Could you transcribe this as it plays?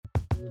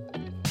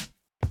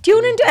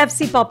Tune into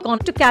FC Popcorn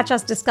to catch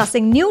us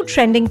discussing new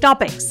trending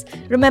topics.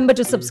 Remember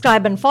to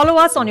subscribe and follow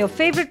us on your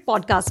favorite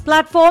podcast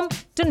platform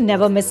to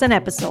never miss an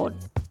episode.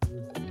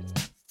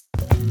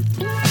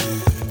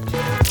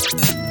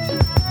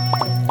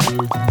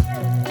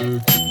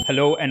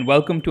 Hello and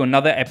welcome to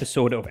another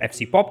episode of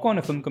FC Popcorn,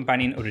 a Film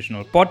Companion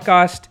original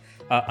podcast.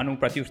 Anu,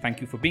 Pratyush,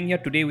 thank you for being here.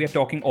 Today we are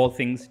talking all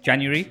things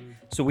January.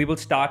 So we will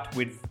start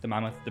with the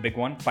mammoth, the big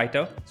one,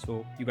 Fighter.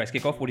 So you guys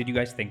kick off. What did you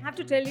guys think? I have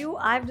to tell you,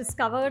 I've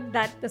discovered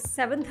that the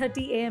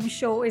 7:30 a.m.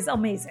 show is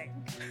amazing.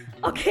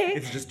 Okay?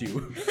 It's just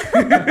you.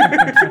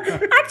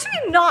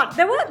 Actually not.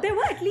 There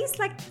were at least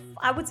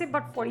I would say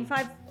about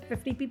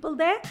 45-50 people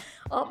there.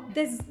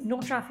 There's no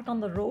traffic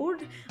on the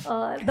road.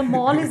 The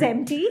mall is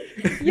empty.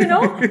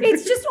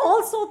 It's just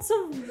all sorts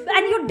of,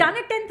 and you're done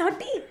at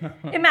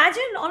 10:30.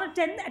 Imagine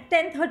at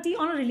 10:30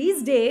 on a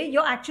release day,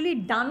 you're actually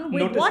done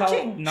with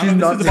watching. She's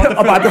not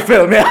about the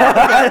film.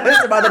 Yeah.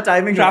 It's about the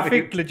timing.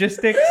 Traffic,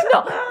 logistics.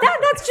 No,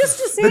 that's just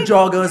to say. The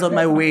joggers on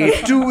my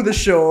way to the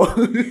show.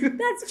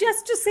 That's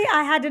just to say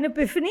I had an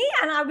epiphany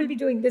and I will be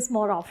doing this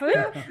more often.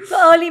 The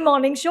early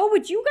morning show,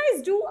 which you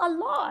guys do a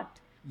lot.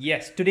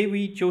 Yes, today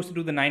we chose to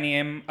do the 9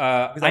 a.m.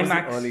 Because that was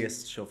IMAX. the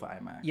earliest show for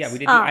IMAX. Yeah, we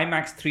did the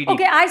IMAX 3D.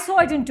 Okay, I saw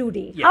it in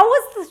 2D. Yeah. How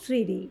was the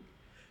 3D?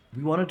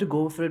 We wanted to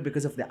go for it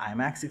because of the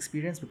IMAX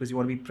experience, because you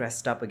want to be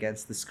pressed up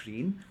against the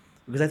screen.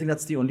 Because I think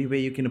that's the only way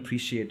you can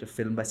appreciate a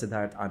film by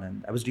Siddharth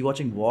Anand. I was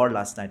rewatching War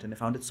last night and I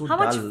found it so How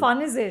dull. much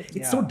fun is it?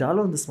 It's so dull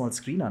on the small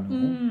screen,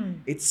 Anu.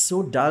 It's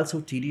so dull, so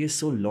tedious,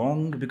 so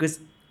long, because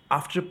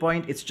after a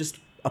point, it's just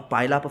a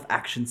pile-up of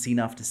action scene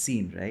after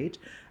scene, right?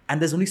 And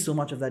there's only so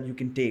much of that you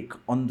can take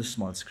on the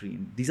small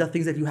screen. These are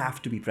things that you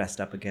have to be pressed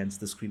up against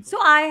the screen. So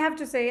I have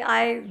to say,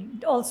 I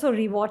also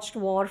rewatched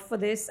War for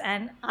this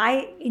and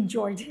I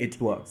enjoyed it. It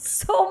works.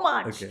 So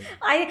much. Okay.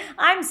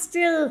 I'm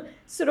still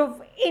sort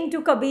of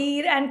into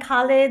Kabir and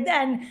Khalid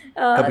and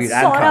Kabir and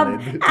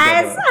Saurabh Khalid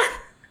as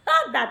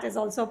together. that is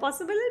also a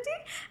possibility,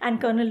 and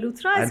Colonel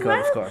Luthra as And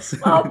well. of course.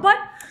 but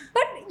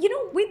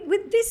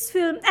with this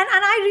film, and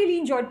I really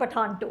enjoyed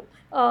Pathaan too.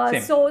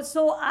 Same.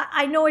 So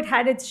I know it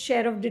had its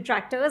share of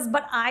detractors,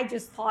 but I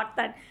just thought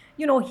that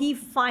he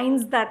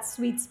finds that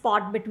sweet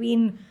spot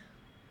between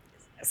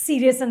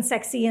serious and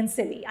sexy and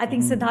silly. I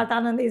think Siddharth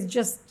Anand is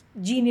just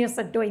genius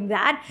at doing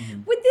that.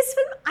 With this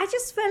film, I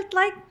just felt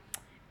like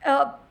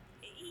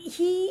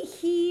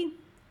he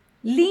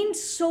leaned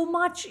so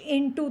much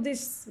into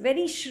this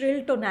very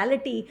shrill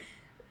tonality,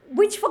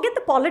 which, forget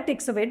the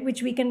politics of it,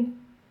 which we can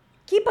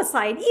keep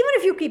aside. Even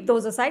if you keep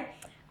those aside,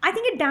 I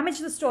think it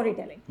damaged the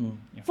storytelling.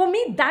 For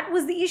me, that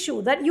was the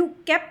issue, that you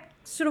kept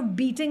sort of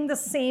beating the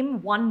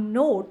same one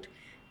note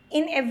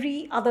in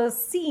every other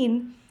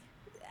scene.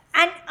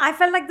 And I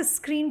felt like the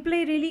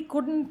screenplay really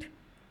couldn't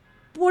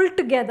pull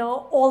together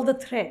all the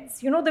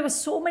threads. There were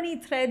so many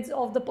threads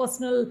of the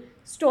personal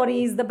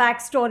stories, the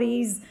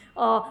backstories,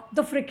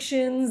 the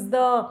frictions,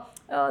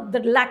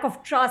 the lack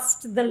of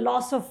trust, the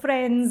loss of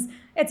friends,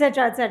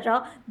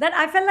 etc., that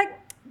I felt like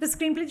the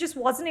screenplay just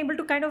wasn't able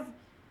to kind of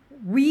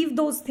weave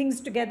those things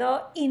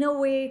together in a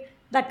way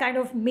that kind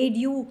of gave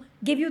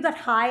you that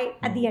high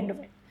at the end of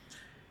it.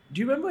 Do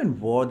you remember in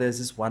War, there's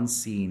this one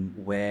scene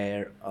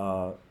where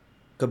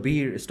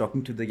Kabir is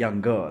talking to the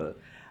young girl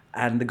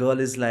and the girl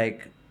is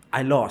like,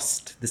 I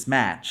lost this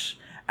match.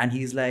 And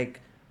he's like,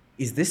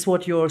 is this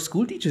what your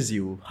school teaches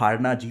you?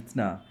 Harna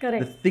jeetna.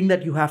 Correct. The thing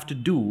that you have to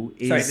do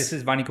is... Sorry, this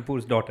is Vani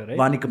Kapoor's daughter, right?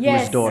 Vani Kapoor's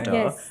Yes, daughter.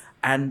 yes.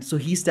 And so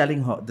he's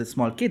telling her, the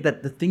small kid,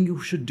 that the thing you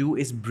should do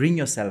is bring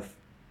yourself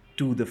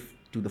to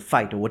the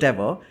fight or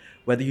whatever.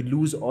 Whether you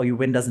lose or you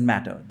win doesn't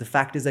matter. The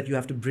fact is that you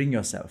have to bring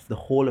yourself, the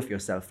whole of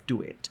yourself,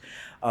 to it.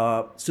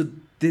 So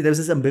there's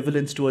this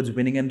ambivalence towards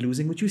winning and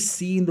losing, which you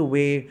see in the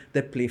way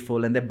they're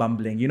playful and they're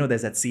bumbling.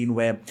 There's that scene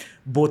where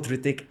both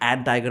Hrithik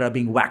and Tiger are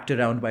being whacked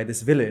around by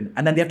this villain,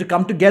 and then they have to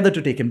come together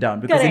to take him down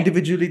because Correct.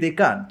 individually they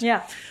can't.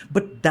 Yeah.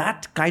 But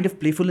that kind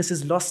of playfulness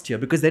is lost here,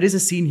 because there is a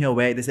scene here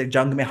where they say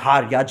jang mein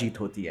haar ya jeet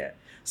hoti hai.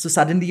 So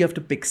suddenly you have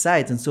to pick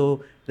sides, and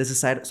so there's a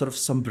sort of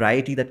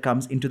sobriety that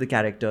comes into the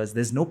characters.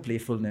 There's no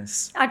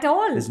playfulness At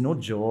all. There's no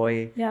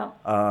joy. Yeah.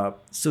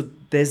 So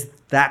there's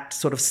that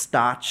sort of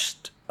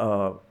starched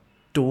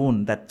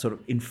tone that sort of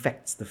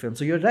infects the film.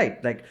 So you're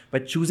right. Like, by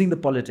choosing the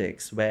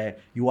politics where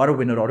you are a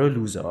winner or a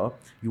loser,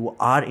 you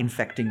are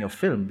infecting your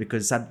film,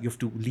 because you have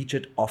to leech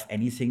it off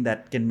anything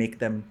that can make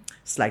them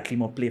slightly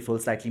more playful,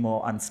 slightly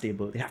more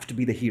unstable. They have to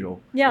be the hero.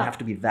 Yeah. They have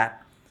to be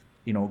that,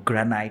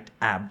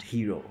 granite-abbed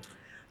hero.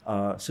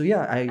 So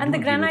yeah, I And do the agree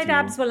with granite you.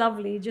 abs were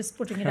lovely, just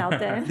putting it out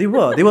there. They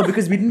were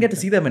because we didn't get to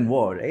see them in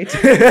War, right?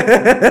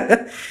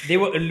 They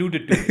were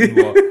alluded to in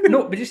War.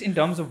 No, but just in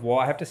terms of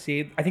War, I have to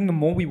say, I think the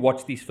more we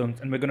watch these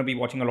films, and we're going to be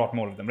watching a lot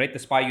more of them, right? The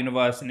Spy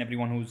Universe and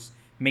everyone who's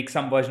makes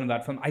some version of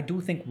that film. I do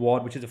think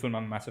War, which is a film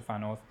I'm a massive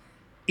fan of,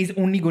 is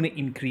only going to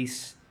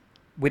increase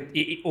with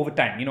over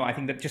time. I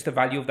think that just the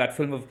value of that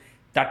film, of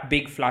that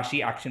big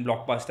flashy action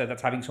blockbuster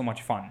that's having so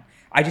much fun.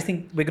 I just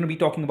think we're going to be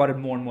talking about it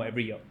more and more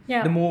every year.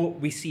 Yeah. The more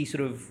we see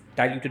sort of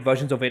diluted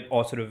versions of it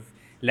or sort of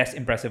less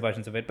impressive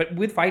versions of it. But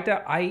with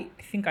Fighter, I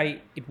think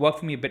it worked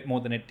for me a bit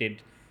more than it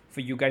did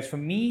for you guys. For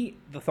me,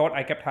 the thought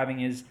I kept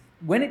having is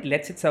when it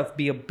lets itself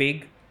be a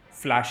big,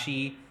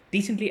 flashy,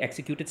 decently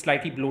executed,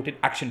 slightly bloated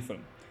action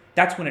film,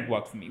 that's when it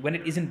worked for me. When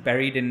it isn't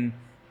buried in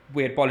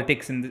weird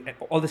politics and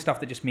all the stuff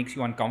that just makes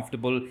you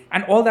uncomfortable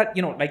and all that,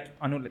 like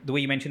Anu, the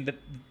way you mentioned that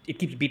it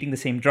keeps beating the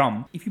same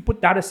drum. If you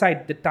put that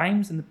aside, the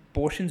times and the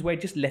portions where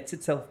it just lets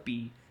itself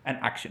be an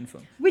action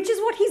film. Which is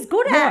what he's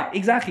good Yeah, at.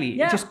 exactly.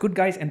 Yeah. Just good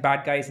guys and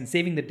bad guys and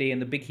saving the day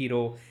and the big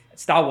hero,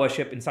 star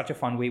worship in such a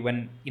fun way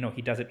when,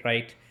 he does it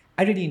right.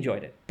 I really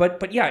enjoyed it.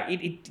 But yeah,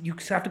 it you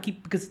just have to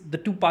keep, because the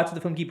two parts of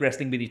the film keep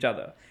wrestling with each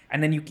other.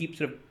 And then you keep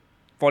sort of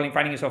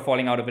finding yourself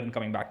falling out of it and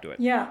coming back to it.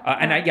 Yeah.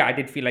 I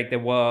did feel like there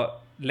were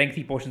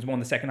lengthy portions more in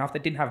the second half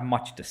that didn't have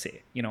much to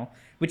say,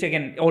 which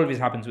again always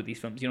happens with these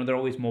films. They're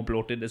always more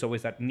bloated. There's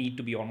always that need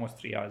to be almost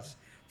 3 hours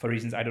for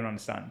reasons I don't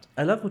understand.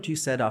 I love what you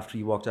said after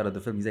you walked out of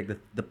the film. He's like,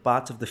 the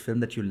parts of the film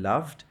that you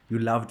loved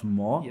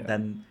more Yeah.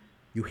 than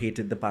you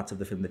hated the parts of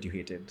the film that you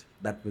hated.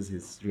 That was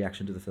his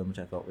reaction to the film, which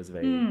I thought was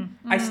very...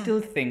 I still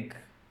think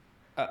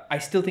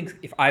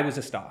if I was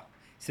a star,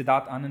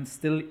 Siddharth Anand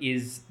still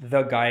is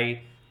the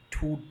guy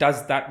who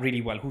does that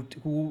really well,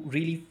 who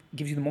really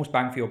gives you the most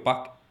bang for your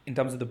buck in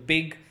terms of the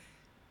big.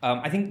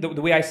 I think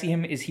the way I see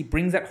him is he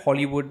brings that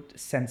Hollywood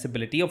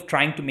sensibility of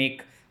trying to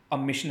make a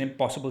Mission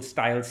Impossible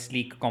style,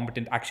 sleek,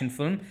 competent action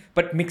film,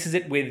 but mixes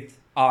it with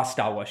our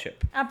star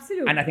worship.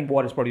 Absolutely. And I think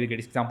War is probably the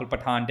greatest example.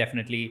 Pathaan,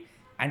 definitely.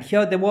 And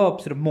here there were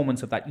sort of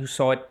moments of that. You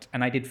saw it,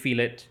 and I did feel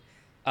it.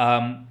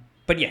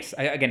 But yes,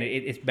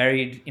 it's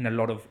buried in a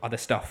lot of other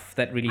stuff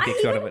that really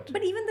takes you out of it.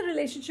 But even the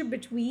relationship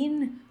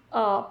between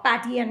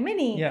Patty and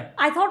Minnie, Yeah.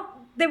 I thought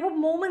there were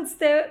moments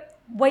there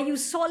where you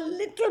saw a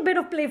little bit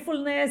of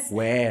playfulness.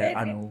 Where,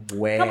 Anu?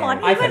 Where? Come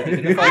on, I felt it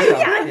in the first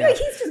half. yeah, he's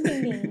just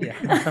being mean. Yeah.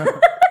 In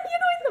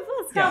the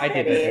first Yeah, half I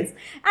did. it is.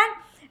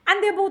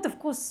 And they're both, of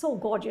course, so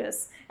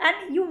gorgeous.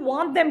 And you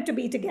want them to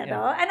be together.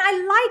 Yeah. And I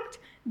liked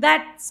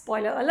that,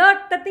 spoiler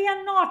alert, that they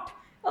are not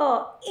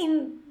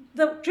in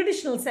the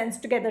traditional sense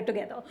together.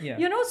 Yeah.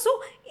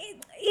 So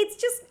it's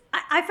just,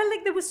 I felt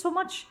like there was so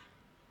much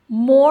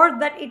more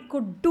that it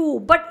could do.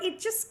 But it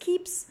just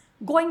keeps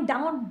going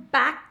down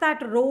back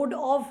that road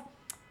of,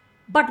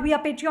 but we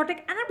are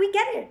patriotic, and we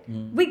get it.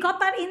 We got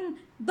that in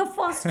the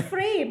first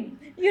frame.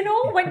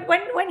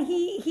 When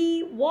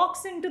he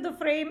walks into the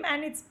frame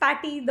and it's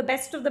Patty, the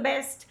best of the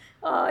best,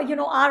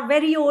 our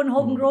very own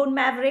homegrown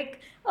maverick.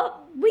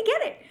 We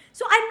get it.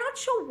 So I'm not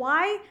sure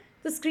why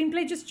the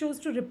screenplay just chose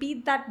to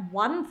repeat that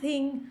one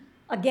thing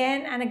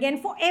again and again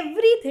for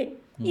everything.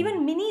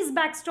 Even Minnie's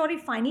backstory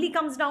finally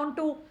comes down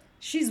to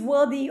she's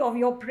worthy of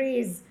your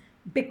praise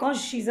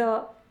because she's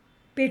a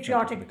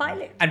patriotic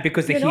pilot. And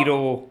because the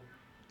hero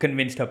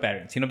convinced her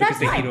parents, because That's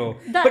the right. hero.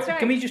 That's But right.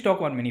 can we just talk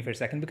about Minnie for a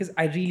second? Because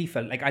I really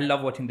felt like I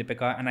love watching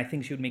Deepika, and I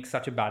think she would make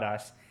such a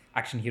badass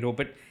action hero.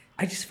 But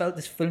I just felt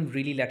this film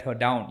really let her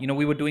down.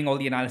 We were doing all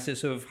the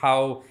analysis of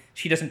how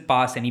she doesn't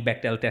pass any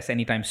Bechdel tests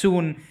anytime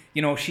soon.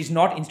 She's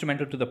not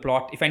instrumental to the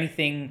plot. If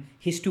anything,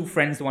 his two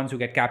friends, the ones who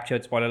get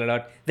captured, spoiler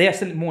alert, they are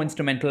still more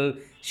instrumental.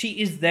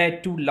 She is there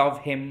to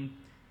love him.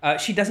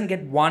 She doesn't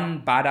get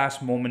one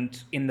badass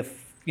moment in the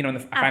in the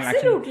final action.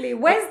 Absolutely.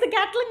 Where's the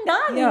Gatling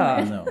gun?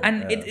 Yeah, No,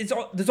 and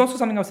yeah. there's also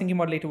something I was thinking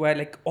about later where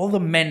like all the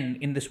men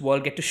in this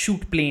world get to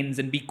shoot planes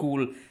and be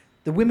cool.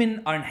 The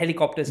women are in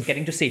helicopters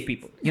getting to save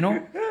people.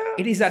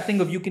 It is that thing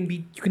of you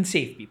can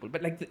save people,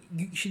 but like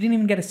she didn't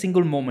even get a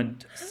single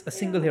moment, a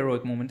single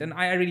heroic moment, and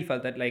I really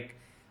felt that like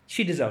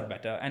she deserved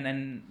better. And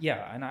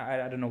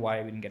I don't know why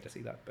we didn't get to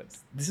see that, but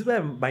This is where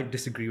I might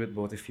disagree with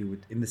both of you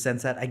in the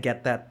sense that I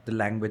get that the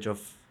language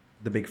of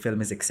the big film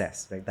is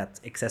excess, right?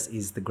 That excess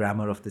is the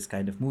grammar of this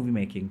kind of movie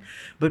making.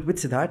 But with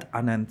Siddharth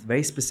Anand,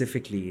 very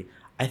specifically,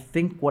 I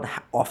think what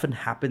often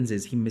happens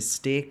is he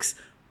mistakes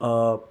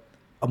a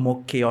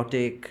more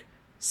chaotic,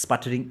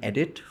 sputtering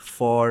edit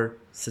for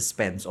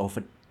suspense or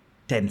for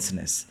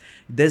tenseness.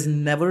 There's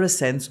never a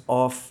sense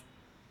of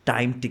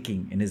time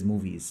ticking in his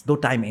movies, though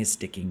time is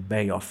ticking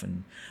very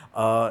often.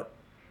 I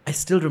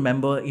still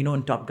remember,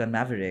 in Top Gun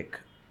Maverick,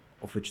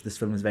 of which this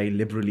film is very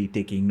liberally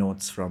taking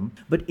notes from.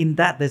 But in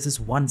that, there's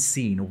this one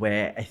scene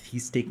where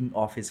he's taking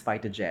off his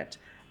fighter jet,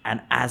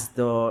 and as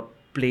the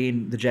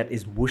jet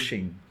is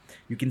whooshing,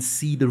 you can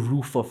see the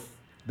roof of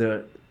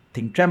the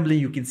thing trembling.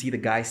 You can see the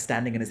guy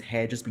standing and his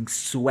hair just being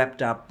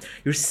swept up.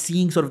 You're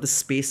seeing sort of the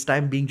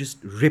space-time being just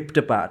ripped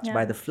apart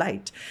by the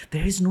flight.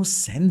 There is no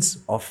sense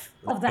of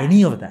that.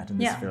 any of that in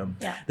this Yeah, film.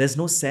 yeah. There's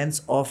no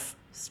sense of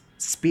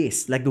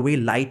space, like the way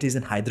light is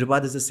in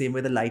Hyderabad is the same way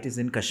the light is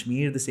in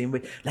Kashmir, the same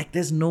way. Like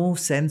there's no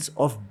sense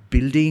of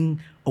building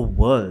a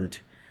world,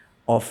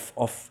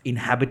 of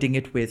inhabiting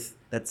it with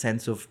that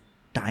sense of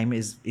time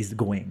is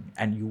going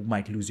and you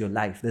might lose your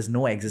life. There's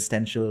no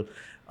existential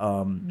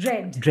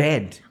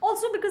dread.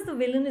 Also because the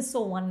villain is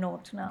so one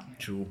note now.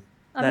 True.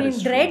 I That mean,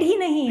 is true. dread hi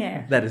nahi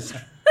hai. That is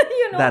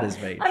that is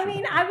very I true.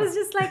 mean, I was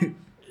just like,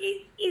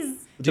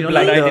 is Do you know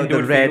blood like eye didn't do the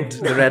it for red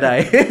you. the red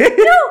eye?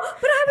 no,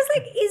 but I was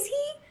like, is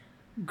he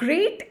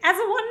great as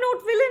a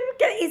one-note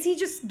villain? Is he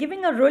just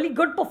giving a really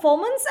good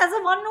performance as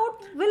a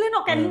one-note villain,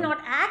 or can he not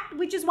act?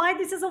 Which is why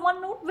this is a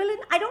one-note villain.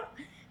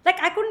 Like,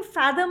 I couldn't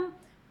fathom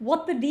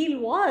what the deal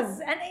was.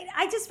 And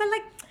I just felt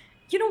like,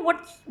 you know,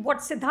 what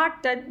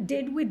Siddharth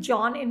did with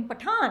John in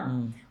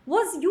Pathan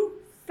was you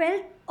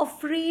felt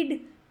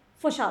afraid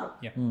for Shah Rukh.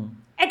 Yeah.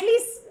 At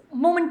least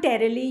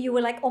momentarily, you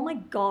were like, oh my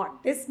God,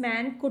 this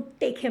man could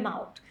take him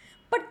out.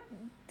 But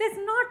there's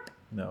not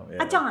No,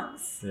 a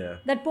chance. Yeah.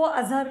 That poor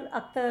Azhar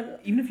Akhtar.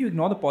 Even if you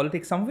ignore the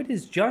politics, some of it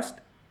is just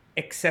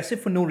excessive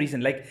for no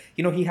reason. Like,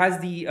 you know, he has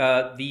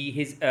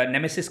his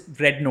nemesis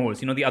Red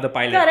Nose, you know, the other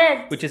pilot,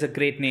 Correct. which is a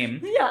great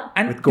name. Yeah.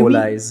 And With to coal me,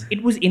 eyes.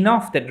 it was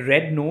enough that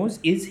Red Nose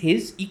is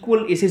his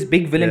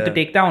big villain to Yeah.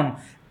 take down.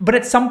 But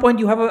at some point,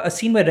 you have a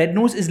scene where Red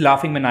Nose is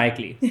laughing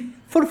maniacally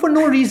for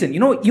no reason. You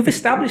know, you've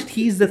established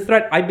he's the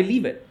threat. I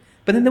believe it.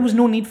 But then there was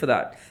no need for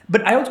that.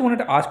 But I also wanted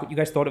to ask what you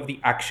guys thought of the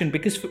action,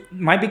 because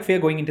my big fear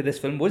going into this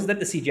film was that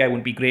the CGI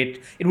wouldn't be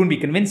great. It wouldn't be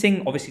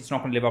convincing. Obviously, it's not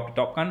going to live up to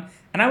Top Gun.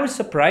 And I was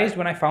surprised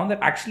when I found that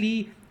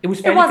actually it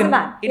was fairly wasn't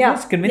bad. It Yeah.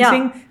 was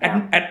convincing.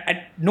 Yeah.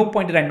 At no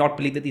point did I not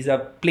believe that these are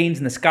planes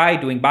in the sky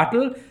doing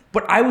battle.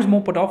 But I was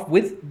more put off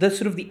with the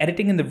sort of the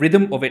editing and the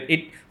rhythm of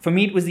it. For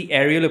me, it was the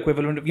aerial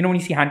equivalent of, you know, when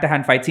you see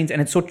hand-to-hand fight scenes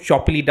and it's so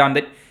choppily done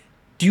that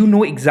do you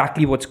know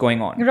exactly what's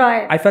going on?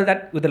 Right. I felt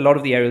that with a lot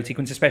of the aerial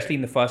sequence, especially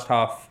in the first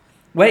half,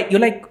 where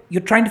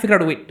you're trying to figure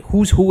out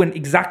who's who and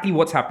exactly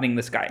what's happening in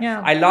the sky.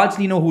 Yeah. I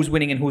largely know who's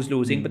winning and who's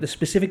losing, but the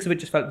specifics of it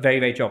just felt very,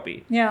 very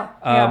choppy. Yeah.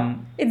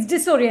 Um, It's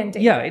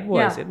disorienting. yeah, it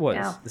was, it was.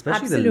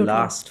 Especially absolutely. the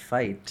last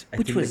fight. I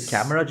Which think was- the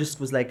camera just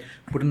was like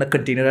put in a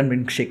container and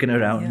been shaken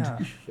around. Yeah.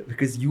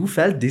 Because you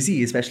felt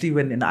dizzy, especially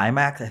when in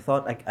IMAX I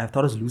thought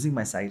I was losing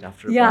my sight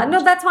after a Yeah, point.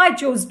 no, that's why I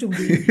chose to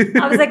be.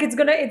 I was like, it's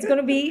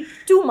gonna be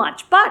too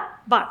much.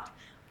 But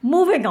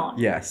moving on.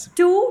 Yes.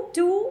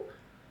 To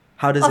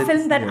How does a it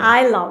film that yeah.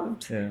 I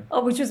loved, Yeah.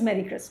 which was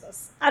Merry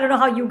Christmas. I don't know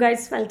how you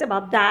guys felt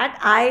about that.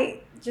 I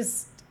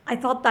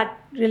thought that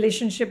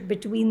relationship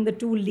between the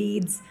two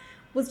leads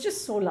was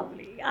just so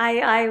lovely.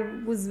 I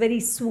was very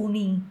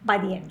swoony by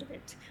the end of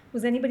it.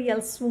 Was anybody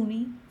else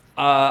swoony?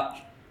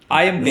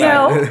 I am glad.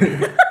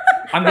 No.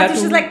 I'm glad Pratyush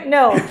to, is like,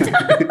 no.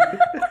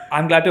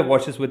 I'm glad to have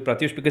watched this with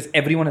Pratyush because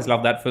everyone has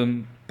loved that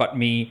film but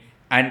me.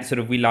 And sort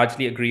of we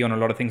largely agree on a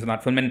lot of things on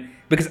that film. And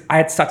because I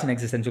had such an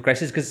existential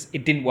crisis because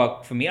it didn't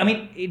work for me. I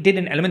mean, it did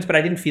in elements, but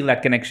I didn't feel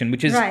that connection,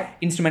 which is Right.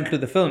 instrumental to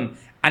the film.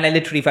 And I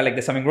literally felt like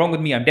there's something wrong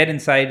with me. I'm dead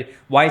inside.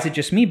 Why is it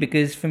just me?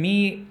 Because for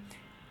me,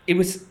 it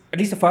was, at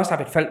least the first half,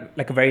 it felt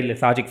like a very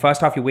lethargic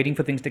first half. You're waiting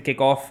for things to kick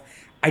off.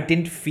 I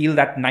didn't feel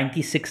that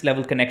 96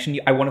 level connection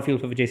I want to feel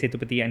for Vijay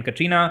Sethupathi and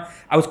Katrina.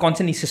 I was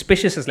constantly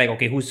suspicious as like,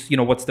 okay, what's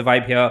the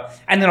vibe here?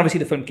 And then obviously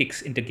the film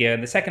kicks into gear in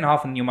the second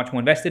half and you're much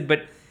more invested.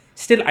 But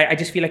still, I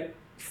just feel like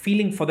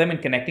feeling for them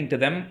and connecting to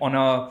them on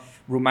a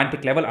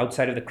romantic level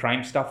outside of the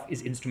crime stuff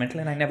is instrumental.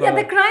 And I never... Yeah,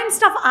 the crime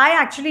stuff I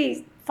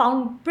actually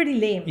found pretty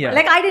lame. Yeah.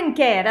 Like, I didn't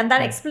care. And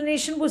that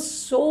explanation was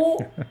so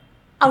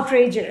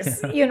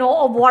outrageous,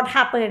 of what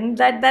happened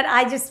that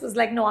I just was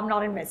like, no, I'm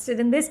not invested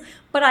in this.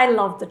 But I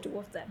loved the two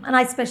of them. And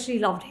I especially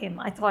loved him.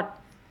 I thought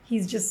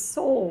he's just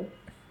so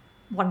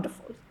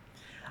wonderful.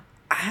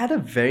 I had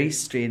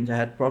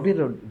probably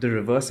the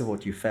reverse of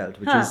what you felt,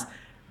 which Huh. is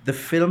the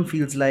film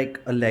feels like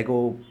a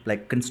Lego,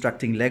 like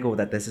constructing Lego,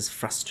 that there's this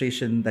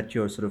frustration that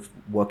you're sort of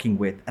working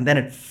with, and then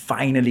it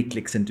finally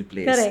clicks into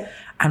place. Correct.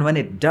 And when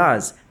it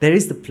does, there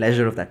is the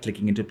pleasure of that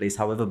clicking into place,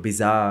 however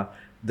bizarre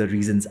the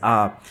reasons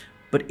are.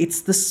 But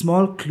it's the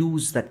small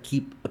clues that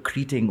keep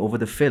accreting over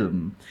the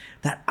film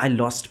that I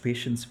lost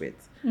patience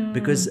with,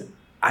 because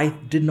I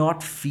did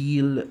not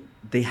feel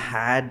they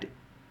had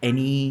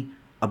any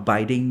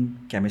abiding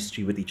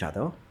chemistry with each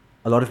other.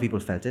 A lot of people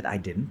felt it. I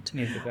didn't.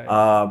 Neither did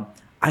I.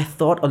 I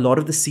thought a lot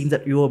of the scenes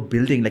that you were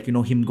building, like,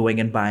 him going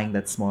and buying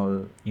that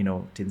small,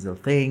 tinsel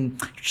thing,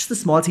 just the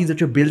small scenes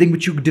that you're building,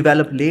 which you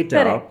develop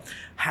later, Correct.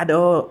 had a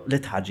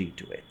lethargy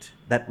to it.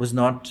 That was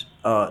not,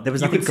 there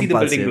was You nothing could see the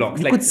building compulsive. blocks,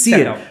 You like could see set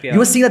it. up, yeah. You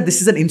were seeing that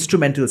this is an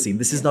instrumental scene.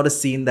 This is not a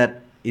scene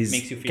that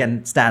Makes you feel.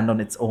 can stand on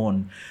its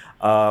own.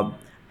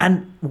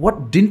 And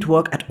what didn't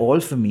work at all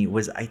for me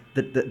was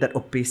that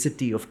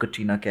opacity of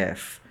Katrina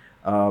Kaif.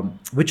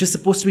 Which is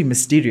supposed to be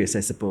mysterious, I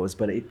suppose,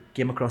 but it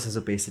came across as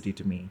opacity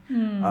to me.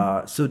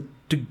 So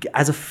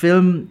as a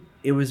film,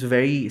 it was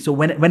very... So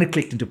when it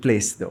clicked into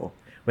place, though,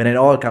 when it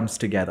all comes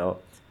together,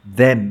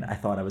 then I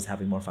thought I was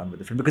having more fun with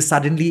the film, because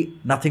suddenly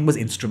nothing was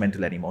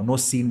instrumental anymore. No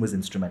scene was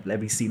instrumental.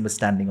 Every scene was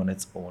standing on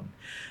its own.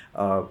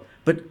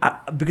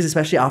 Because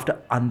especially after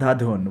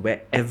Andhadhun,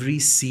 where every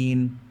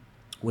scene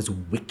was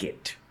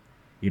wicked.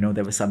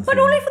 There was something... But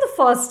only for the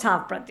first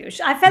half,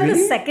 Pratyush. I felt the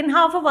Really? second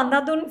half of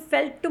Andhadhun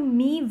felt to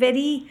me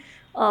very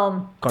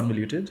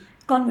convoluted.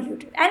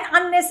 convoluted and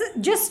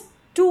unnecessary, just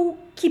to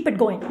keep it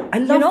going. I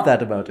love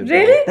that about it. though.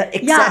 Really? That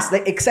excess,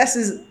 like excess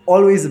is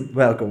always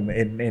welcome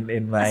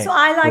in my. So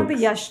I like the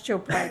books. Yash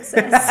Chopra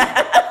excess.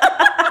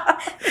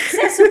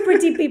 Excess of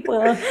pretty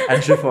people.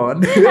 And chiffon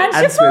And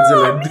chiffon,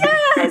 Switzerland.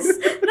 yes,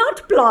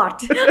 not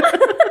plot.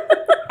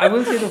 I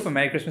will say though, for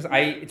Merry Christmas,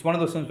 it's one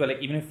of those films where,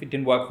 like, even if it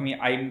didn't work for me,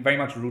 I'm very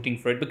much rooting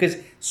for it because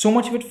so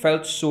much of it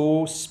felt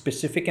so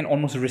specific and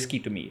almost risky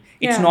to me.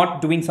 It's Yeah.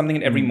 not doing something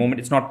at every moment.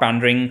 It's not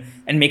pandering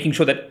and making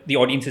sure that the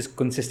audience is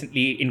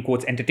consistently, in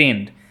quotes,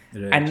 entertained.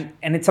 Right.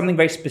 And it's something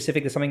very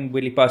specific. There's something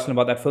really personal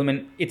about that film,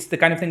 and it's the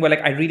kind of thing where,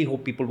 like, I really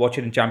hope people watch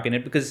it and champion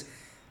it because,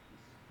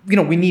 you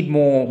know, we need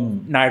more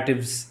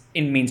narratives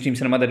in mainstream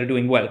cinema that are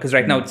doing well because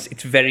right now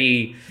it's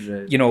very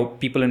Right. you know,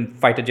 people in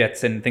fighter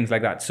jets and things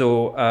like that.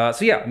 So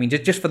yeah, I mean,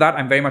 just for that,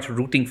 I'm very much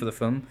rooting for the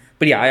film.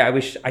 But yeah, I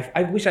wish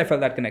I felt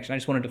that connection. I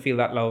just wanted to feel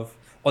that love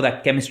or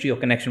that chemistry or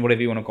connection,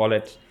 whatever you want to call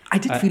it. I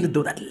did feel it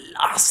though, that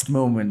last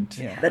moment.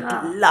 Yeah.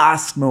 That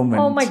last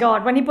moment. Oh my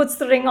God, when he puts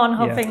the ring on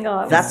her Yeah. finger.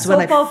 it was That's so when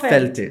I perfect.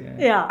 felt it.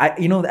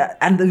 Yeah.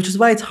 And which is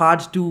why it's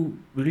hard to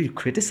really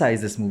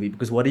criticize this movie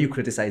because what are you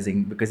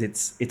criticizing? Because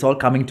it's all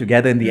coming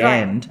together in the Right,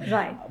 end.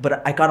 right.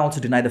 But I can't also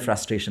deny the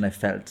frustration I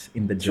felt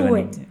in the Through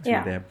journey it, through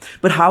yeah. there.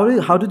 But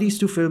how do these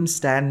two films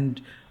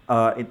stand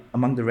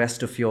among the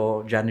rest of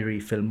your January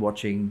film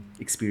watching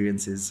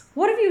experiences?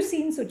 What have you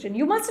seen, Suchin?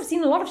 You must have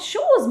seen a lot of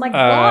shows. My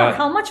God,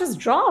 how much has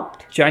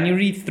dropped?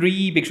 January,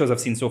 3 big shows I've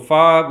seen so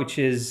far, which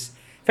is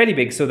fairly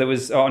big. So there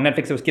was on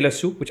Netflix, there was Killer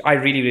Soup, which I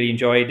really, really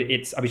enjoyed.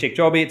 It's Abhishek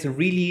Chaubey. It's a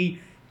really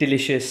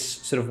delicious,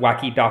 sort of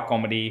wacky, dark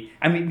comedy.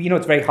 I mean, you know,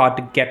 it's very hard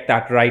to get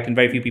that right, and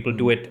very few people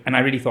do it. And I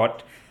really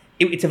thought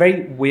it's a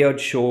very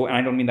weird show, and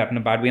I don't mean that in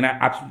a bad way. And I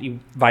absolutely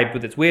vibed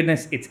with its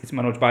weirdness. It's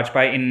Manoj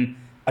Bajpayee in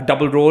a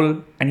double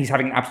role, and he's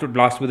having an absolute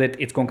blast with it.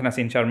 It's Konkana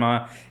Sen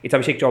Sharma. It's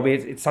Abhishek Chaubey.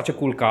 It's such a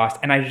cool cast,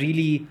 and I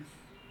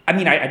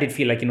did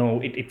feel like, you know,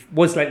 it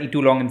was slightly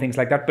too long and things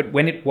like that. But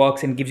when it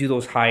works and gives you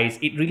those highs,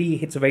 it really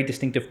hits a very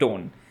distinctive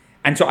tone.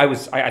 And so I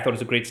thought it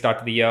was a great start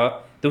to the year.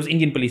 There was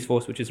Indian Police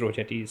Force, which is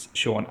Rohit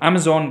show on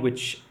Amazon,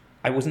 which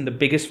I wasn't the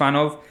biggest fan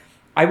of.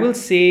 I will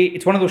say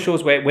it's one of those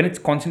shows where when it's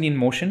constantly in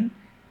motion,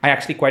 I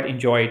actually quite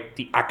enjoyed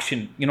the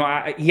action. You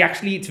know,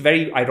 it's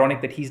very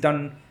ironic that he's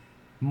done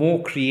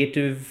more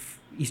creative.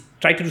 He's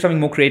tried to do something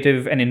more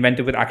creative and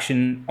inventive with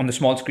action on the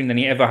small screen than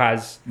he ever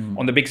has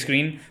on the big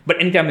screen. But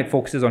anytime it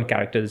focuses on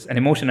characters and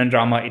emotion and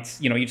drama, it's,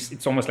 you know,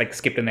 it's almost like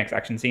skip the next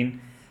action scene.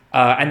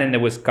 And then there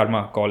was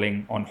Karma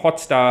Calling on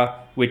Hotstar,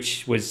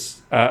 which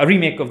was a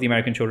remake of the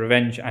American show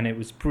Revenge, and it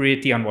was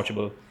pretty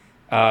unwatchable.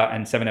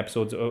 And 7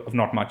 episodes of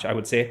not much, I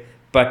would say.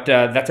 But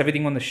that's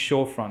everything on the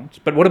show front.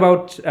 But what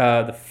about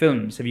the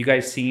films? Have you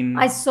guys seen?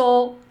 I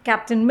saw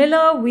Captain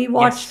Miller. We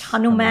watched Yes.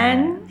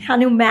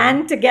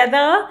 Hanuman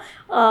together.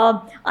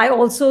 I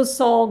also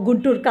saw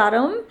Guntur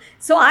Karam.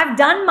 So I've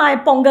done my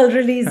Pongal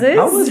releases.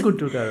 How was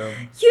Guntur Karam?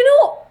 You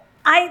know,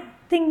 I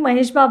think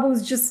Mahesh Babu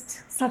is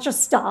just such a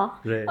star.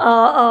 Right.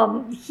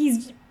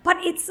 But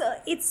it's.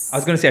 I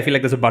was going to say, I feel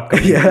like there's a butt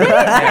coming. It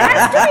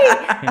has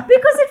to be,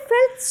 because it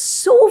felt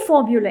so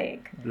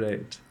formulaic.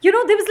 Right. You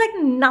know, there was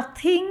like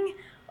nothing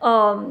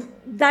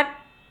that,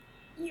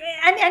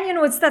 and you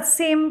know, it's that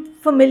same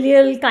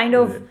familial kind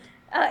of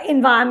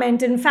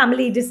environment and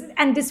family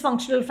and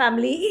dysfunctional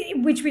family,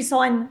 which we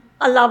saw in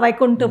Allah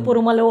Vaikunta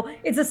Purumalo.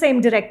 It's the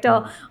same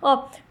director,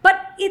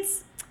 but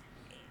it's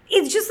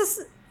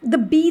just the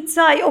beats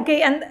are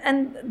okay,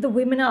 and the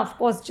women are of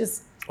course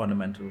just.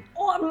 Ornamental.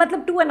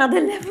 Matlab to another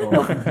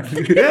level of,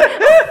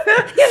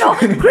 you know,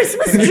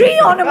 Christmas tree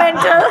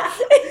ornamental.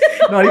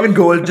 Not even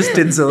gold, just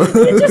tinsel.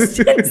 Just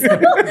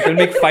It'll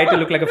make Fighter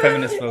look like a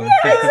feminist film.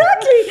 Yeah,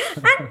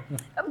 exactly.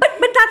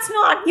 But that's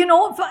not, you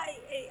know,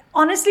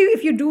 honestly,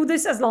 if you do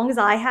this as long as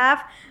I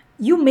have,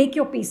 you make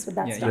your peace with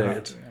that Yeah, stuff. you Right.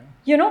 have to, yeah.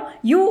 You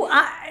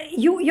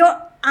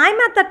know, I'm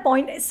at that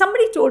point.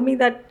 Somebody told me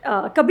that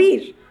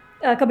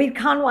Kabir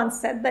Khan once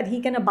said that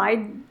he can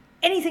abide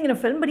anything in a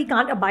film, but he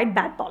can't abide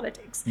bad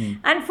politics.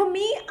 And for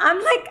me,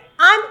 I'm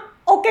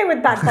okay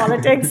with bad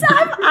politics.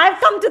 I've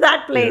come to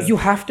that place. You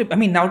have to. I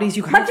mean, nowadays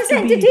you have But just to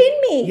be- entertain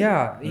me.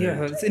 Yeah.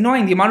 It's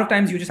annoying the amount of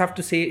times you just have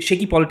to say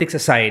shaky politics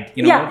aside.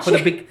 You know, Yeah. for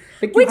the big.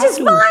 Like, you Which have is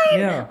to. fine.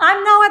 Yeah.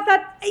 I'm now at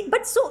that.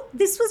 But so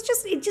this was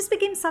it just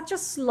became such a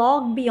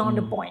slog beyond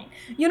a point.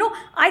 You know,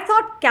 I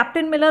thought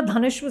Captain Miller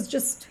Dhanush was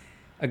just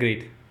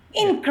Agreed.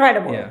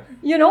 incredible. Yeah.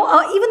 You know,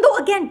 even though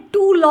again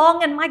too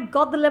long, and my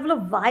God, the level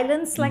of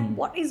violence. Like,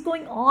 what is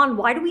going on?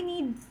 Why do we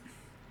need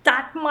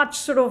that much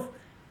sort of,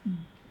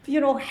 you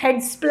know,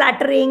 head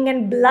splattering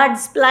and blood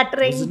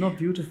splattering? This is not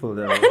beautiful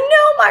though.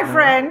 No, my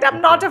friend,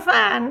 I'm not a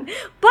fan.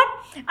 But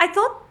I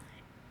thought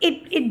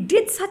it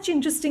did such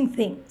interesting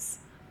things.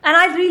 And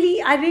I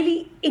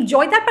really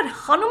enjoyed that. But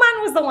Hanuman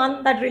was the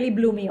one that really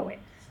blew me away.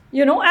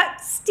 You know, a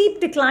steep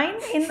decline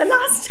in the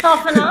last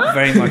half an hour.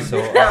 Very much so.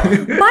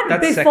 But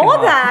That second before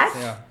half, that,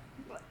 yeah.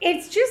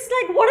 it's just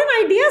like, what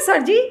an idea,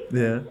 Sarji.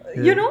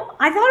 Yeah. You know,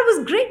 I thought it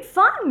was great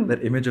fun.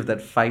 That image of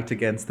that fight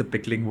against the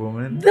pickling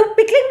woman. The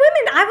pickling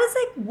women, I was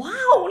like,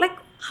 wow, like,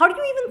 how do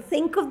you even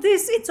think of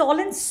this? It's all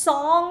in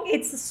song.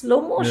 It's a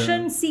slow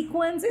motion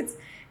sequence.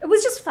 It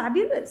was just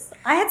fabulous.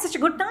 I had such a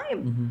good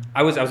time.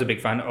 I was a big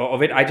fan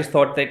of it. I just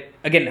thought that,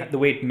 again, the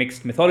way it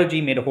mixed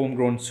mythology, made a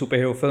homegrown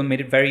superhero film,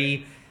 made it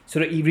very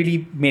sort of, he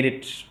really made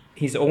it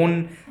his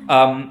own.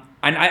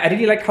 And I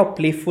really liked how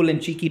playful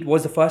and cheeky it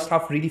was. The first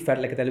half really felt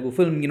like a Telugu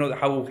film. You know,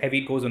 how heavy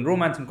it goes on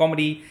romance and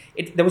comedy.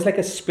 There was like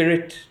a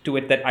spirit to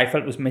it that I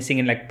felt was missing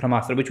in like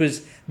Brahmastra, which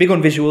was big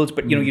on visuals,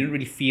 but you know, you didn't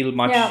really feel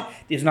much. Yeah.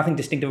 There's nothing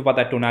distinctive about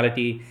that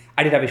tonality.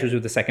 I did have issues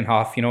with the second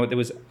half. You know, there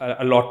was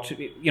a lot,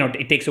 you know,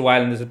 it takes a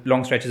while and there's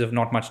long stretches of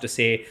not much to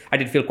say. I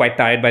did feel quite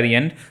tired by the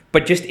end,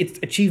 but just its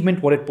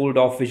achievement, what it pulled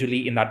off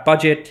visually in that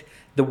budget,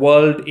 the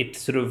world it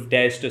sort of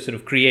dares to sort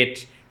of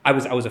create. I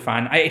was a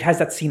fan. It has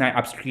that scene I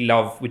absolutely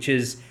love, which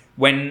is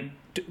when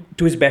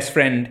to his best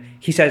friend,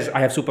 he says, I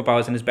have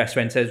superpowers, and his best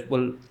friend says,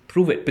 well,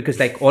 prove it, because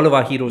like all of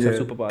our heroes have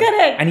superpowers.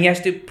 Correct. And he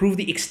has to prove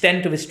the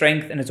extent of his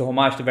strength, and it's a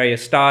homage to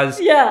various stars.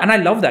 Yeah. And I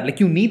love that. Like,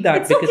 you need that.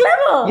 It's so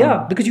clever.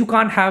 Yeah, because you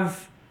can't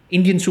have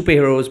Indian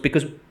superheroes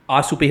because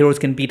our superheroes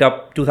can beat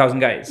up 2,000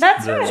 guys.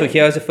 That's right. So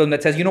here's a film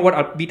that says, you know what,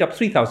 I'll beat up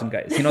 3,000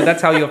 guys. You know,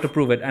 that's how you have to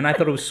prove it. And I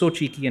thought it was so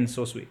cheeky and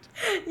so sweet.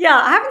 Yeah,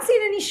 I haven't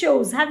seen any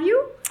shows. Have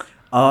you?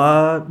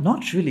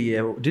 Not really.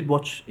 I did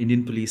watch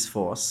Indian Police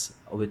Force,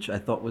 which I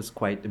thought was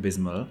quite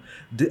abysmal.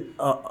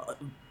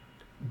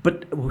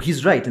 But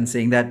he's right in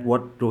saying that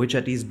what Rohit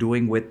Shetty is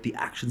doing with the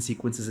action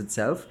sequences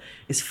itself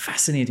is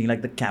fascinating.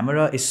 Like, the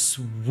camera is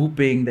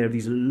swooping. There are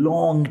these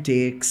long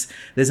takes.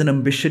 There's an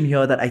ambition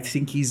here that I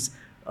think he's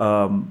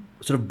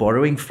sort of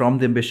borrowing from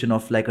the ambition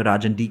of like a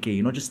Rajan DK,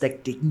 you know, just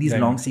like taking these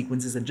long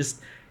sequences and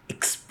just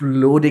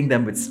exploding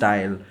them with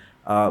style.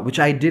 Which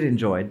I did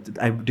enjoy.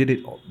 I did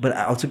it, but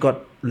I also got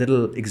a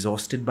little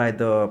exhausted by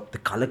the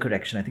color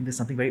correction. I think there's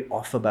something very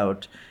off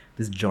about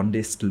this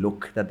jaundiced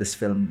look that this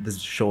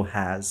show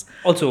has.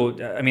 Also,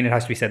 I mean, it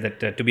has to be said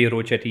that to be a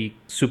Rohit Shetty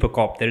super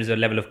cop, there is a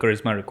level of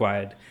charisma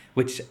required,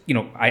 which, you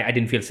know, I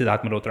didn't feel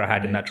Siddharth Malhotra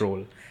had in that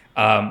role.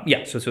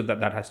 So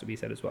that has to be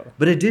said as well.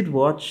 But I did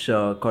watch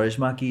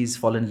Korishmaki's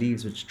Fallen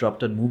Leaves, which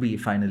dropped on Mubi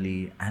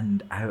finally,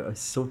 and I was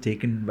so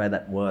taken by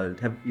that world.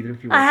 Have either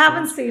of you watched I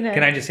haven't seen it.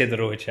 Can I just say the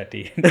Rohit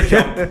Shetty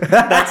jump?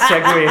 That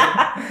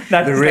segue.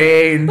 That's the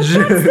range?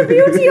 That's the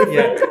beauty of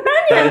Yeah. being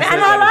companion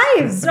and our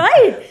lives,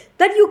 right?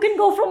 That you can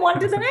go from one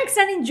to the next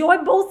and enjoy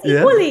both Yeah.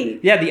 equally.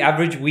 Yeah, the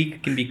average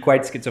week can be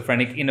quite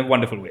schizophrenic in a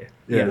wonderful way.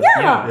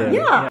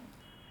 Yeah.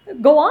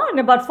 Go on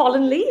about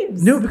Fallen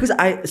Leaves. No, because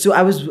I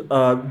was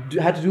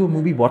had to do a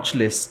movie watch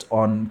list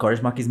on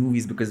Korishmaki's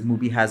movies, because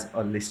Mubi has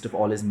a list of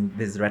all his movies.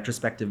 There's a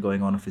retrospective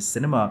going on of his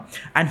cinema,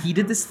 and he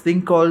did this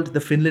thing called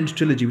the Finland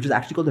trilogy, which is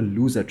actually called the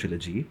Loser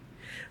trilogy,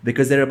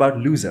 because they're about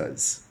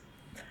losers,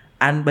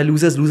 and by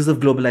losers of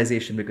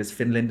globalization, because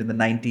Finland in the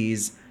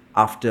 90s,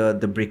 after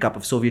the breakup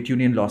of Soviet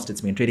Union, lost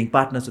its main trading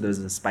partner, so there was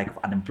a spike of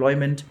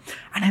unemployment.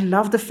 And I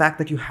love the fact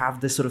that you have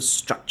this sort of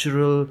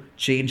structural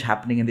change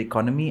happening in the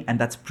economy, and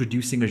that's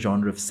producing a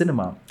genre of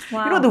cinema.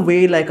 Wow. You know, the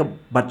way like a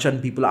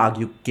Bachchan, people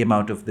argue, came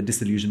out of the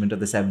disillusionment of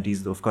the 70s,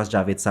 though of course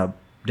Javed Saab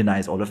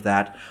denies all of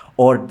that,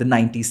 or the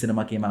 90s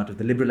cinema came out of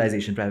the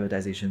liberalization,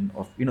 privatization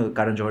of, you know,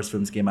 Karan Johar's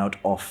films came out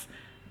of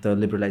the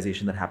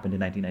liberalization that happened in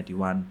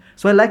 1991.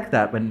 So I like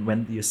that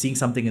when you're seeing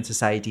something in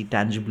society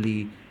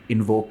tangibly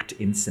invoked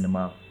in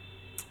cinema.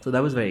 So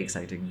that was very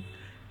exciting.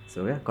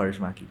 So yeah,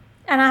 Korishmaki.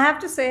 And I have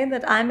to say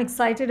that I'm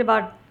excited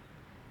about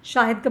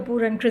Shahid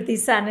Kapoor and Kriti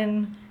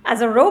Sanon as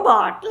a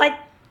robot. Like,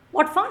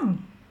 what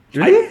fun.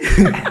 Really?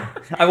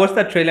 I watched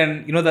that trailer,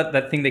 and you know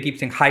that thing they keep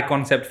saying, high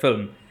concept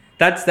film.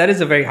 That is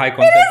a very high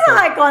concept It is a film.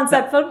 high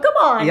concept film. Come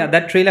on. Yeah,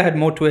 that trailer had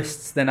more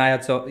twists than I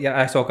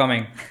saw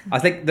coming. I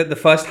was like, the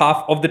first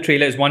half of the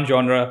trailer is one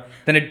genre,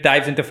 then it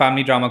dives into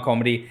family drama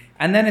comedy,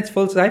 and then it's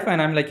full sci-fi,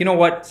 and I'm like, you know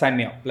what? Sign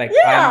me up. Like,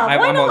 Yeah,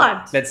 why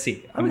not? Let's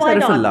see. I'm Why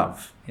excited for not?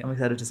 love. I'm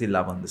excited to see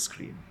love on the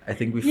screen. I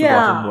think we've Yeah.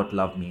 forgotten what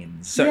love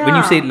means. So when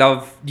you Yeah. say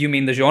love, do you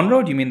mean the genre,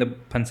 or do you mean the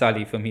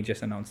Pansali film he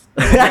just announced?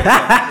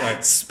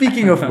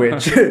 Speaking of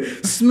which,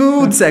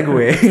 smooth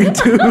segue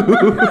into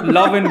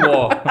Love and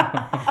War.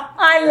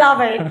 I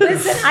love it.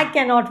 Listen, I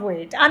cannot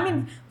wait. I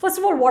mean, first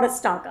of all, what a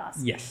star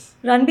cast. Yes.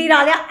 Ranbir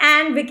Alia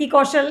and Vicky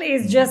Kaushal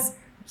is just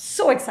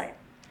so exciting.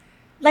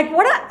 Like,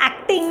 what a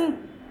acting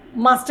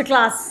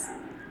masterclass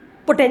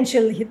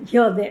potential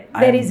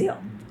there is here.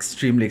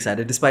 extremely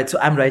excited. So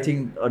I'm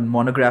writing a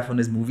monograph on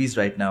his movies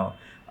right now,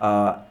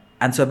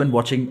 and so I've been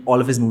watching all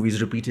of his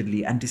movies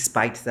repeatedly. And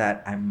despite that,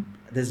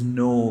 there's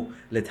no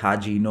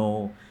lethargy,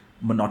 no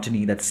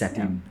monotony that's set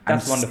in.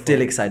 that's I'm wonderful.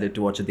 still excited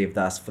to watch a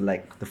Devdas for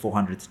like the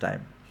 400th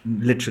time,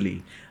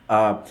 literally.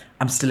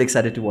 I'm still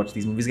excited to watch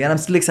these movies again.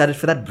 I'm still excited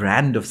for that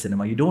brand of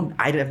cinema.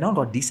 I've now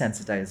got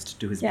desensitized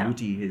to his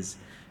beauty, his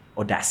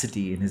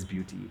audacity in his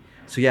beauty.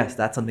 So yes,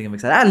 that's something I'm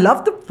excited. I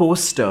love the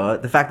poster,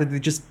 the fact that they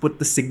just put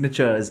the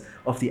signatures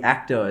of the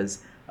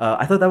actors.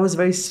 I thought that was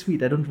very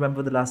sweet. I don't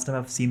remember the last time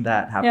I've seen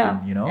that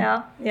happen, you know?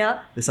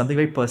 Yeah. There's something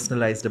very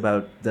personalized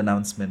about the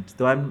announcement.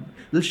 Though I'm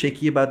a little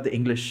shaky about the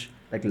English,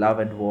 like Love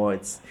and War.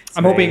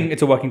 I'm hoping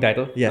it's a working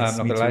title. Yes,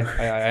 I'm me not gonna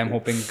lie. I am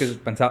hoping, because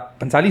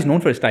Pansali is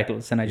known for his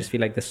titles, and I just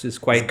feel like this is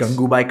quite.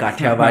 Gangubai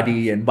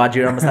Kathiawadi and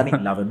Bajirao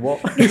Mastani, Love and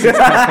War. This is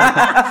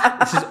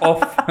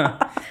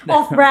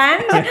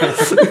Off-brand.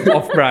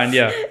 off-brand,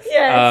 yeah.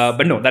 Yes.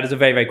 But no, that is a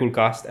very, very cool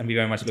cast, and we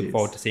very much look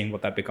forward to seeing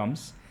what that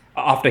becomes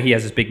after he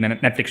has his big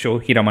Netflix show,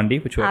 Hira Mandi,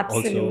 which will also.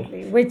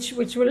 Absolutely. Which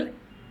will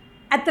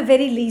at the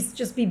very least,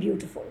 just be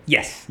beautiful.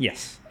 Yes.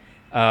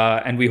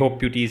 And we hope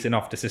beauty is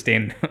enough to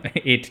sustain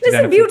 8 to 10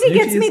 Listen, episodes. beauty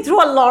gets me is-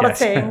 through a lot of Yes.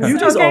 things.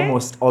 Beauty is okay?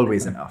 almost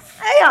always enough.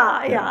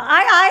 Yeah.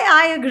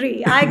 I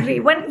agree.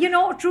 When,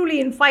 truly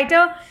in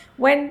Fighter,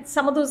 when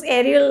some of those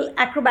aerial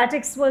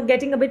acrobatics were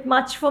getting a bit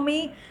much for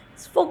me,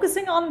 it's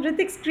focusing on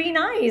Hrithik's green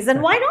eyes.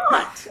 And why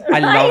not? I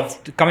Right?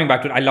 loved, coming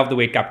back to it, I love the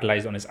way it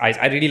capitalized on his eyes.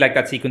 I really like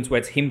that sequence where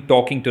it's him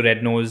talking to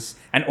Red Nose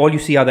and all you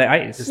see are their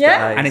eyes. Just Yeah.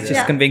 the eyes, And it's just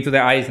Yeah. conveying through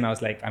their eyes. And I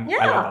was like, I love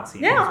that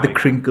scene. Yeah. The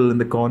crinkle in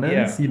the corners.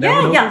 Yeah. You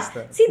never notice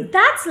that. See,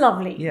 that's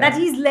lovely. Yeah. That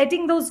he's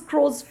letting those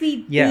crow's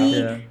feet Yeah. be,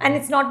 Yeah. and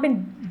it's not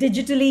been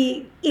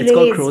digitally erased. It's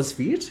called crow's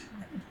feet.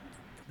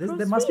 Crow's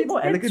There must be a feet,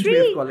 more they're elegant way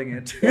three. of calling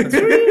it.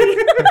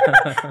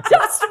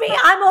 Trust me,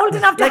 I'm old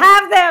enough to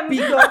have them.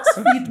 Peacock's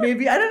feet,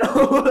 maybe. I don't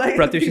know. Like-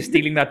 Pratyush is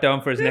stealing that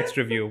term for his next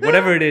review.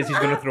 Whatever it is, he's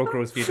going to throw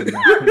crow's feet in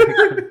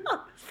there.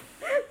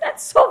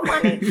 That's so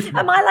funny.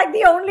 Am I like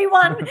the only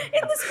one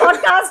in this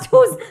podcast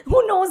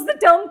who knows the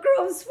term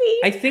crow's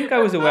feet? I think I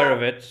was aware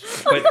of it,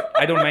 but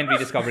I don't mind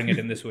rediscovering it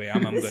in this way.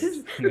 I'm This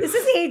good. is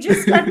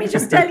ageist. Let me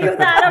just tell you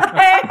that,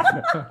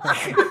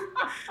 okay?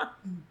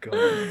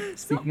 God.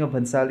 Speaking of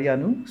Bhansali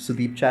Anu,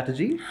 Sudeep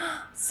Chatterjee.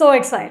 So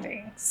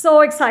exciting.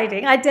 So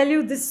exciting. I tell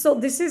you this. So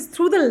this is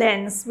Through the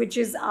Lens, which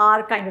is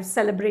our kind of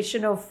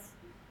celebration of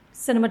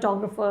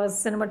cinematographers,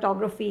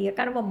 cinematography, a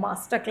kind of a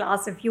master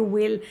class, if you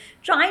will,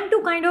 trying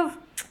to kind of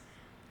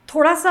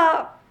thoda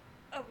sa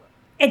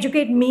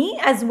educate me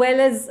as well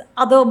as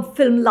other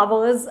film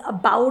lovers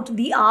about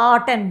the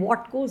art and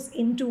what goes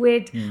into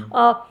it.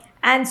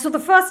 And so the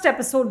first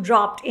episode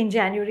dropped in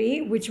January,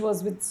 which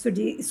was with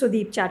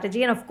Sudeep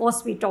Chatterjee. And of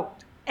course, we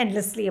talked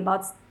endlessly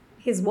about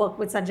his work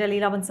with Sanjay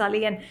Leela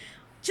Bhansali and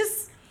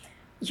just,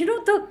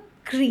 the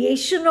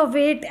creation of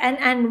it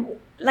and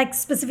like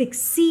specific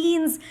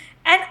scenes.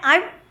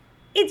 And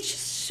it's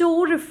just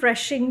so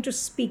refreshing to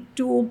speak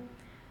to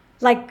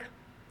like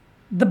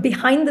the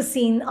behind the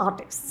scene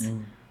artists,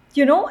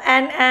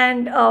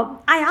 and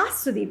I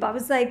asked Sudeep, I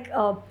was like,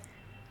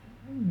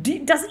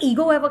 does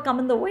ego ever come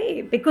in the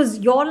way? Because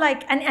you're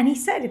like, and he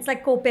said it's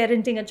like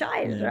co-parenting a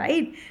child,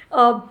 right?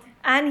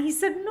 And he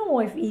said, no,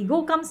 if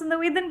ego comes in the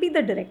way, then be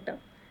the director.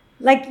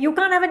 Like, you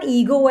can't have an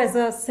ego as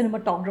a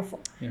cinematographer,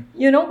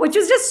 which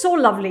is just so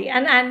lovely.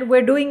 And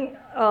we're doing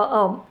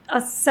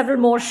several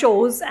more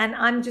shows, and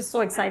I'm just so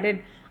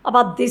excited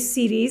about this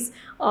series.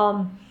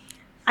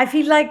 I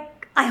feel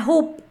like, I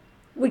hope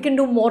we can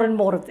do more and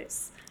more of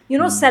this.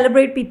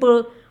 Celebrate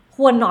people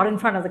who are not in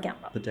front of the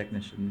camera. The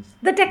technicians.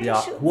 The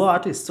technicians. Yeah, who are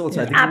artists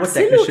also. I think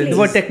Absolutely. The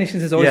word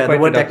technicians is always yeah, quite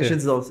the word reductive.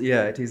 technicians also.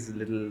 Yeah, it is a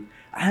little.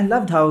 I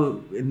loved how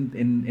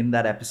in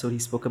that episode he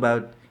spoke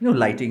about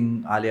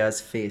lighting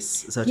Alia's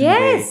face a certain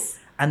way Yes.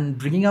 and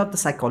bringing out the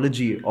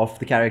psychology of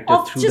the character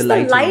Of through just the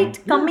the lighting.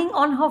 light coming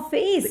on her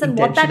face The and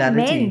what that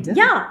intentionality, meant.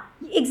 yeah.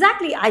 Yeah,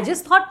 exactly. I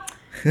just thought,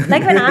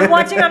 like when I'm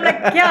watching, I'm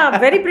like, yeah,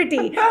 very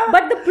pretty.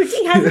 But the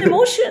pretty has an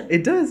emotion.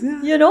 It does,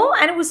 yeah.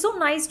 And it was so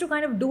nice to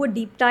kind of do a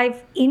deep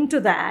dive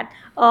into that.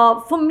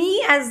 For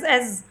me,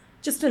 as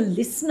just a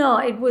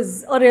listener, it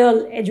was a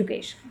real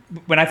education.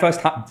 When I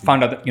first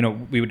found out that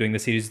we were doing the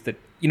series, that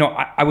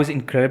I was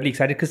incredibly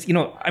excited because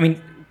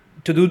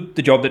to do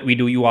the job that we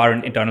do, you are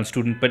an internal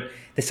student, but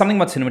there's something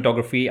about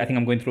cinematography. I think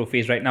I'm going through a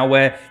phase right now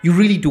where you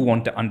really do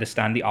want to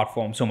understand the art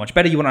form so much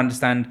better. You want to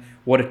understand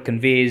what it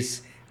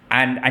conveys,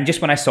 and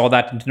just when I saw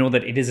that and to know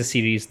that it is a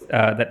series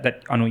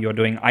that Anu you're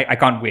doing, I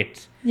can't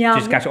wait Yeah, to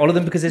just catch all of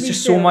them because there's me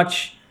just so too.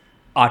 much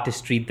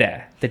artistry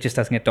there that just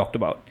doesn't get talked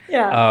about.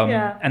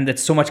 Yeah. And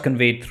that's so much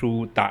conveyed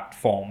through that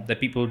form that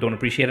people don't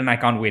appreciate, and I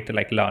can't wait to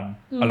learn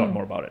a lot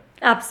more about it.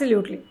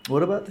 Absolutely.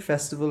 What about the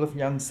Festival of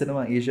Young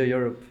Cinema Asia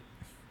Europe?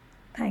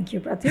 Thank you,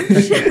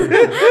 Pratyush,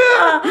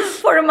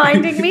 for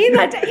reminding me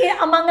that,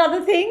 among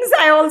other things,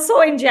 I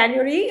also in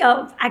January,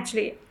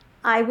 actually,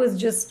 I was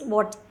just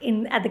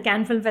at the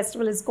Cannes Film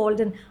Festival is called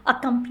an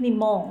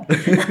accompaniment,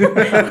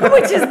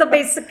 which is the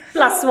basic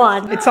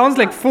 +1. It sounds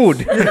like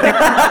food.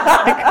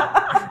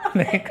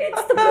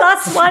 It's the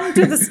 +1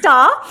 to the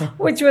star,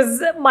 which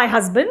was my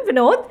husband,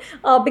 Vinod,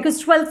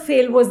 because 12th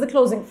Fail was the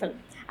closing film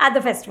at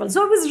the festival.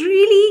 So it was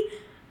really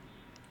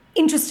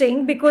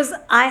interesting because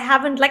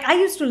I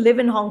used to live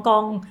in Hong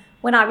Kong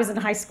when I was in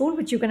high school,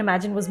 which you can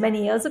imagine was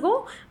many years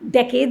ago,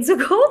 decades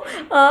ago,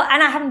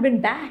 and I haven't been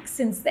back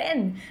since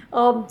then.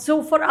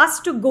 So for us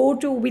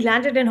to we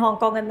landed in Hong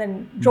Kong and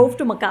then drove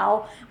to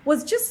Macau,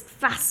 was just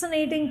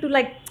fascinating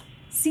to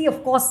see,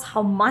 of course,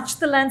 how much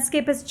the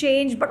landscape has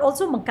changed, but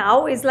also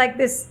Macau is like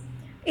this,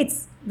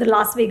 it's the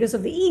Las Vegas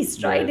of the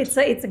East, right?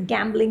 Right. It's a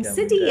gambling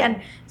city, town.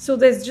 and so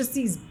there's just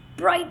these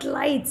bright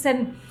lights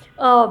and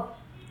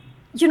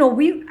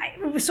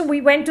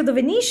we went to the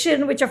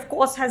Venetian, which of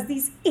course has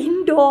these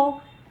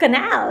indoor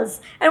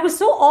canals. And it was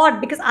so odd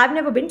because I've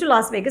never been to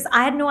Las Vegas.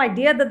 I had no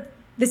idea that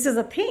this is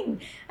a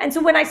thing. And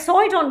so when I saw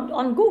it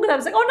on Google, I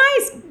was like, oh,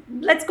 nice.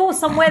 Let's go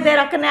somewhere there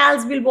are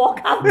canals. We'll walk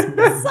out to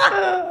the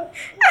sun.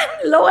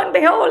 And lo and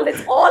behold,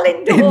 it's all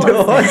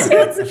indoors.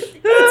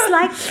 It's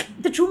like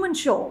the Truman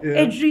Show. Yeah.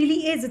 It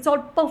really is. It's all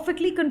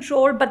perfectly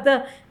controlled, but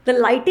the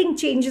lighting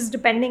changes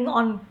depending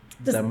on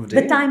Time of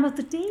the day. time of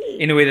the day.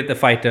 In a way that the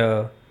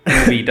fighter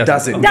movie doesn't.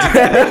 Doesn't.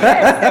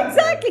 Yes,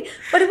 exactly.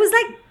 But it was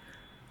like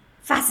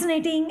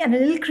fascinating and a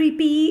little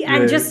creepy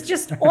and Right.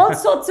 just all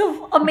sorts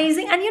of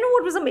amazing. And you know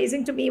what was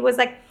amazing to me was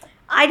like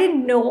I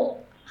didn't know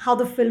how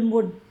the film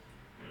would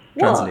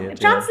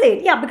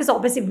Translate, yeah, because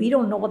obviously we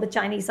don't know what the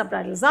Chinese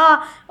subtitles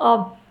are.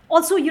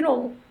 Also, you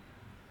know,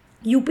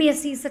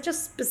 UPSC is such a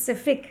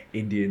specific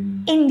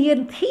Indian.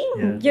 Indian thing.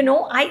 Yeah. You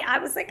know, I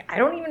was like, I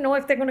don't even know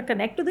if they're going to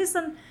connect to this.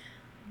 And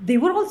they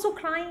were also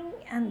crying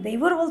and they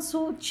were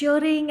also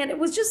cheering. And it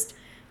was just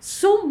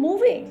so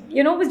moving.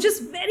 You know, it was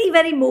just very,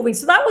 very moving.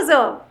 So that was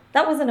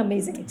an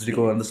amazing Did you experience.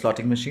 go on the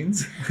slotting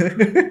machines?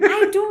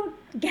 I don't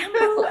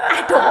gamble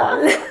at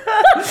all.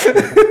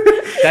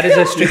 That is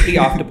a strictly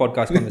after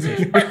podcast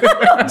conversation.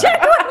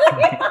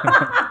 Genuinely.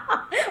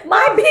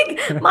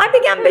 my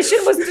big ambition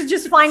was to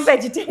just find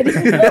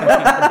vegetarian.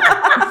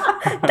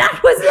 That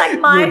was like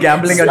my You were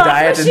gambling on slot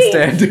diet machine.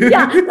 instead.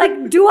 Yeah,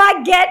 like do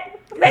I get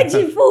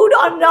veggie food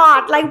or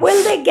not? Like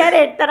will they get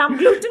it that I'm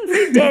gluten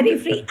free, dairy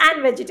free,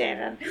 and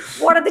vegetarian?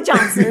 What are the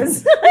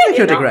chances? You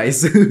Exotic know?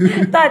 rice.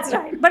 That's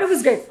right. But it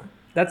was great fun.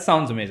 That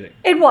sounds amazing.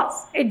 It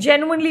was. It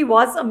genuinely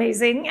was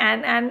amazing.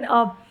 And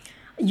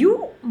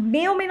you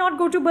may or may not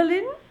go to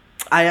Berlin.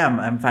 I am.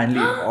 I'm finally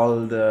all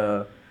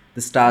the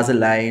stars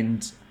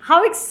aligned.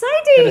 How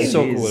exciting! That is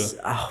so It is-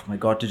 Oh my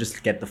god! To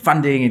just get the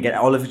funding and get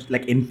all of it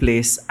like in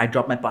place. I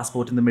dropped my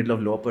passport in the middle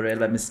of Lower Parel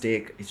by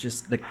mistake. It's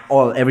just like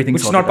everything.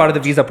 Which is not part of the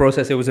visa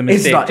process. It was a It's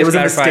mistake. not. It Just was a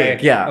clarify.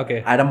 mistake. Yeah.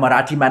 Okay. I had a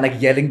Marathi man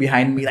like yelling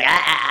behind me like,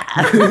 "Ah!"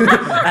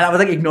 and I was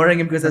like ignoring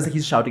him because I was like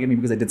he's shouting at me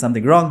because I did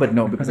something wrong, but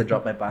no, because I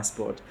dropped my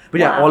passport. But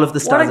yeah, Wow. all of the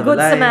stars What a have good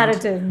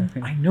aligned.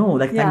 Samaritan. I know.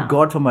 Like Yeah. thank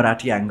God for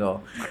Marathi anger.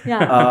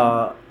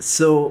 Yeah.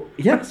 So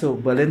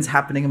Berlin's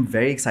happening. I'm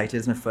very excited.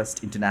 It's my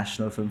first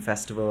international film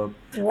festival.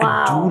 I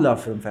Wow. do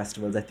love film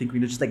festivals. I think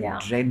we're just like Yeah.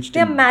 drenched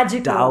They're and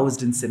magical.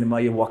 doused in cinema.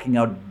 You're walking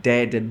out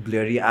dead and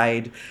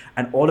blurry-eyed,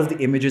 and all of the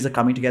images are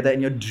coming together,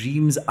 and your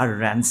dreams are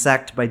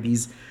ransacked by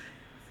these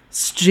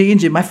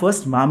strange. In my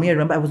first Mami, I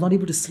remember I was not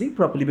able to sleep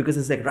properly because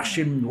it's like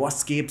Russian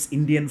warscapes,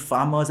 Indian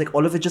farmers, like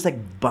all of it just like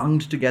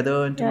bunged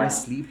together into my Yeah.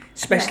 sleep.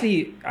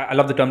 Especially, I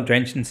love the term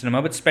drenched in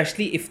cinema, but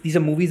especially if these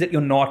are movies that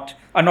are not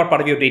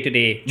part of your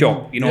day-to-day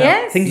job, you know,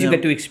 Yes. things you Yeah.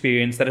 get to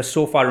experience that are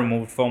so far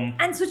removed from.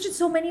 And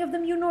so many of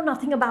them you know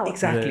nothing about.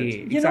 Exactly.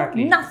 Right. You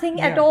Exactly. know nothing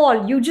at Yeah.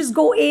 all. You just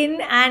go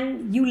in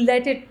and you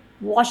let it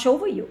wash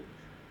over you.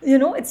 You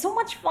know, it's so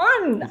much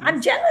fun. I'm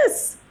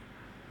jealous.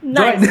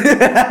 Nice.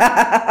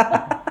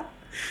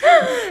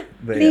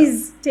 But yeah.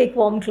 Please take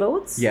warm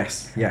clothes.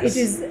 Yes. Yes. It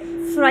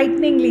is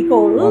frighteningly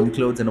cold. warm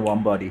clothes and a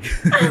warm body.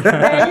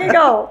 There you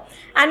go.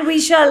 And we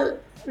shall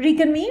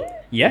reconvene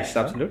Yes,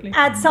 absolutely.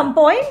 at some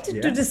point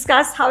Yeah. to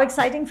discuss how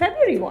exciting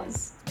February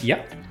was.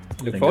 Yeah.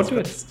 Look Fingers forward to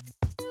it.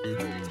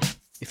 crossed.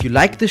 If you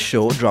like this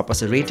show, drop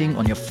us a rating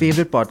on your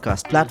favorite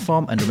podcast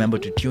platform and remember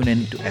to tune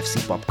in to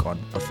FC Popcorn,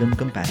 a Film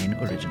Companion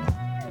original.